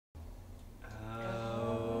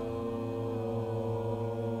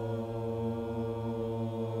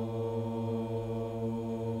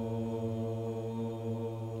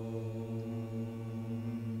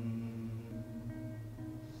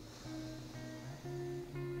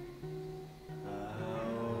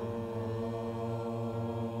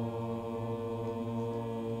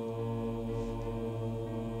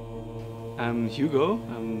I'm Hugo.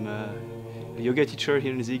 I'm a yoga teacher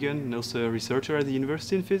here in Siegen and also a researcher at the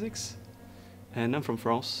university in physics. And I'm from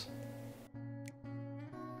France.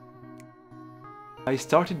 I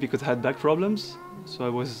started because I had back problems. So I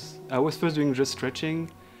was first doing just stretching,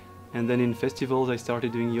 and then in festivals I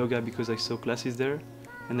started doing yoga because I saw classes there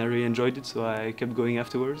and I really enjoyed it, so I kept going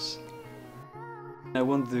afterwards. I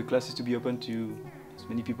want the classes to be open to as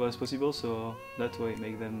many people as possible, so that's why I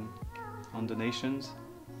make them on donations.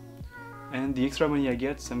 And the extra money I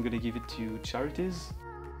get, I'm going to give it to charities.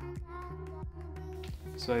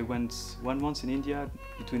 So I went 1 month in India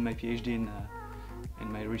between my PhD and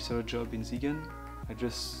my research job in Siegen.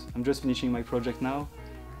 I'm just finishing my project now,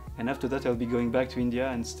 and after that I'll be going back to India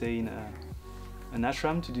and stay in an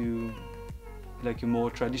ashram to do like a more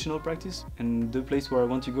traditional practice. And the place where I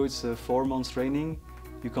want to go, it's a 4 months training.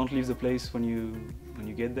 You can't leave the place when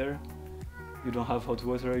you get there. You don't have hot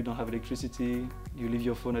water, you don't have electricity, you leave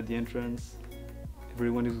your phone at the entrance.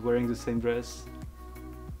 Everyone is wearing the same dress.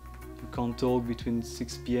 You can't talk between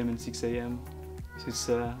 6 p.m. and 6 a.m. So it's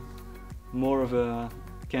more of a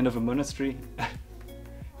kind of a monastery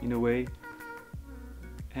in a way.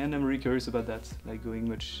 And I'm really curious about that, like going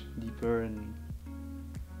much deeper, and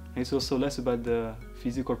it's also less about the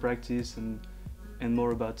physical practice and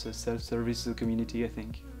more about self-service to the community, I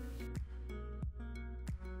think.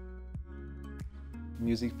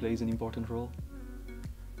 Music plays an important role.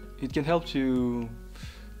 It can help to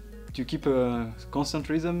keep a constant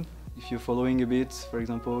rhythm. If you're following a beat, for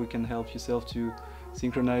example, it can help yourself to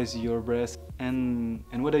synchronize your breath. And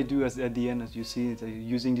what I do at the end, as you see, is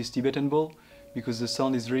using this Tibetan bowl, because the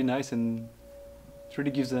sound is really nice and it really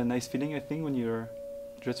gives a nice feeling, I think, when you're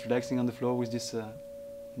just relaxing on the floor with this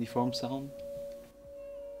uniform sound.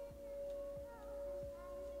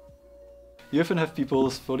 You often have people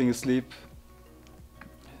falling asleep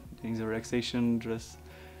doing the relaxation dress,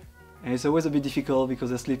 and it's always a bit difficult because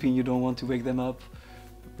they're sleeping, you don't want to wake them up,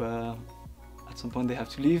 but at some point they have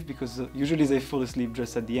to leave because usually they fall asleep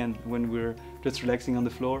just at the end when we're just relaxing on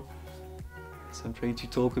the floor. So I'm trying to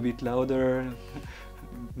talk a bit louder,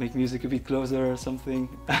 make music a bit closer or something.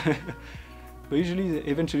 But usually,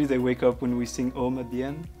 eventually they wake up when we sing Om at the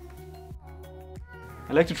end.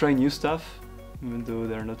 I like to try new stuff, even though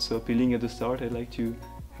they're not so appealing at the start. I like to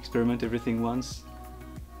experiment everything once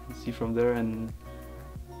and see from there, and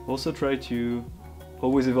also try to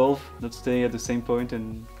always evolve, not stay at the same point,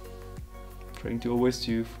 and trying to always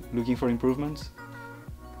looking for improvements.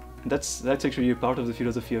 And that's actually a part of the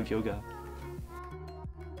philosophy of yoga.